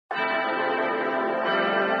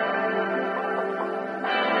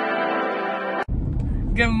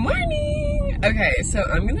Good morning. Okay, so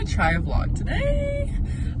I'm gonna try a vlog today.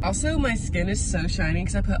 Also, my skin is so shiny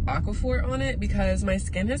because I put Aquaphor on it because my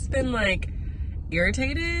skin has been like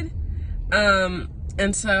irritated.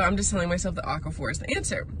 And so I'm just telling myself that Aquaphor is the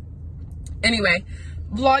answer. Anyway,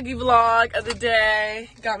 vloggy vlog of the day.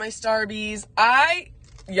 Got my Starbies.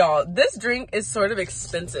 Y'all, this drink is sort of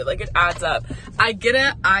expensive. Like, it adds up. I get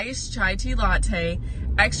a iced chai tea latte,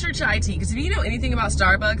 extra chai tea, because if you know anything about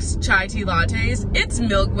Starbucks chai tea lattes, it's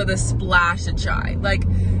milk with a splash of chai. Like,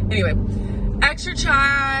 anyway, extra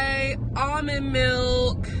chai, almond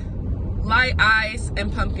milk, light ice,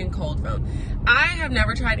 and pumpkin cold foam. I have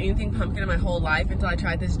never tried anything pumpkin in my whole life until I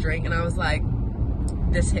tried this drink, and I was like,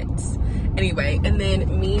 this hits. Anyway, and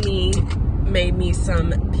then Mimi made me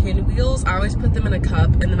some pinwheels. I always put them in a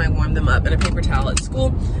cup and then I warm them up in a paper towel at school,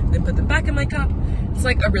 then put them back in my cup. It's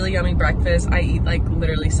like a really yummy breakfast. I eat like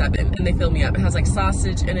literally 7 and they fill me up. It has like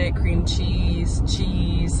sausage in it, cream cheese.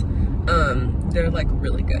 They're like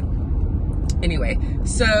really good. Anyway,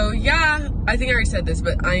 so yeah, I think I already said this,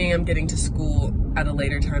 but I am getting to school at a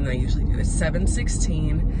later time than I usually do. It's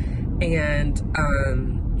 7:16 and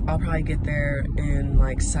I'll probably get there in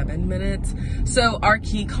like 7 minutes. So our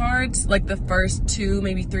key cards, like the first 2,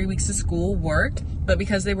 maybe 3 weeks of school worked, but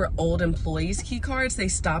because they were old employees' key cards, they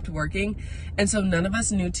stopped working. And so none of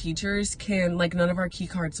us new teachers can, like, none of our key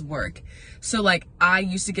cards work. So like I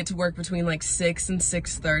used to get to work between like 6 and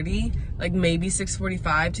 6:30, like maybe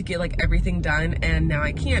 6:45 to get like everything done. And now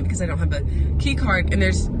I can't because I don't have a key card. And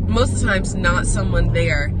there's most of the times not someone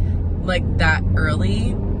there like that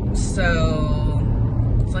early. So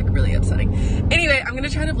it's like really upsetting. Anyway, I'm gonna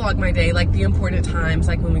try to vlog my day, like the important times,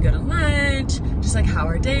 like when we go to lunch, just like how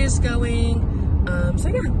our day is going. So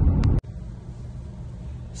yeah.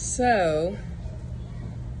 So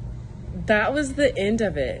that was the end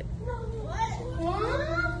of it.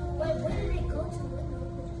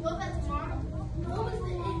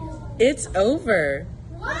 It's over.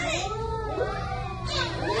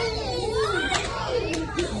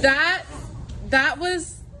 That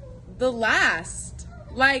was the last.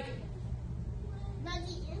 Like,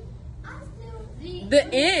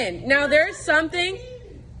 the end. Now there's something,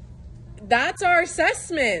 that's our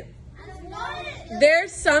assessment.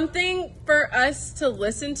 There's something for us to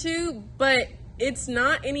listen to, but it's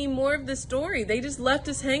not any more of the story. They just left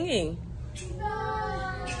us hanging.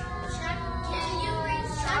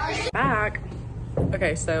 Back.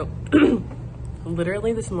 Okay, so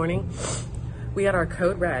literally this morning we had our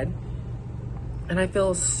code red. And I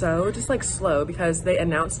feel so just like slow because they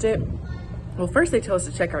announced it. Well, first they told us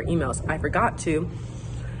to check our emails. I forgot to.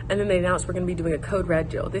 And then they announced we're gonna be doing a code red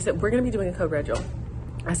drill. They said, we're gonna be doing a code red drill.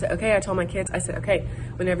 I said, okay, I told my kids, I said, okay,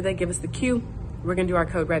 whenever they give us the cue, we're gonna do our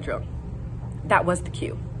code red drill. That was the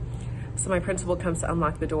cue. So my principal comes to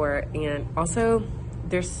unlock the door, and also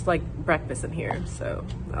there's like breakfast in here, so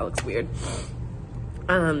that looks weird.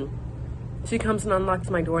 She comes and unlocks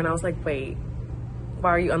my door, and I was like, wait, why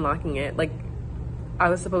are you unlocking it? Like, I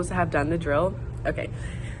was supposed to have done the drill. Okay.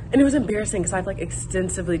 And it was embarrassing because I've like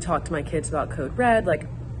extensively talked to my kids about code red. Like,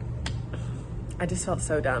 I just felt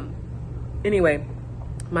so dumb. Anyway,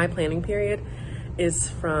 my planning period is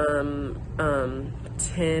from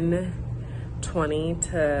 10:20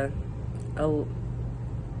 to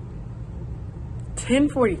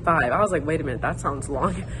 10:45. I was like, wait a minute, that sounds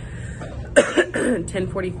long.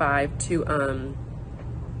 10:45 to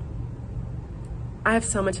I have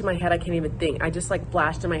so much in my head I can't even think. I just like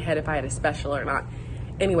flashed in my head if I had a special or not.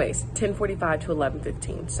 Anyways, 10:45 to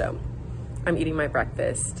 11:15. So I'm eating my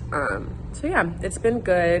breakfast. So yeah, it's been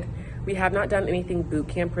good. We have not done anything boot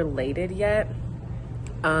camp related yet.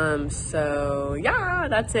 So yeah,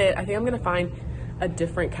 that's it. I think I'm gonna find a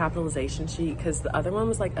different capitalization sheet because the other one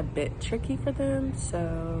was like a bit tricky for them.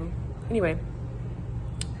 So anyway,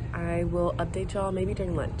 I will update y'all maybe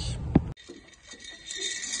during lunch.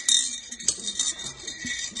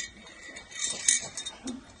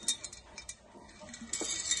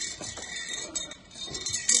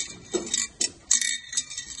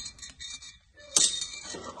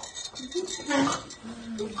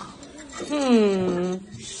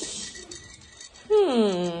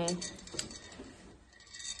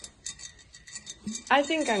 I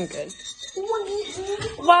think I'm good.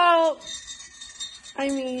 Well, I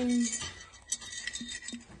mean,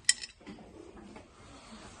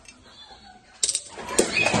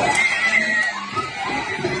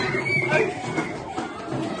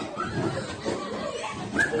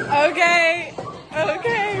 okay.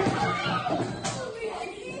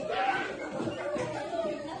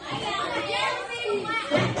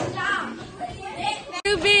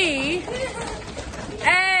 To be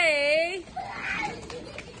a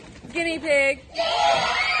guinea pig.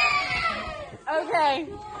 Okay.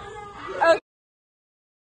 Okay.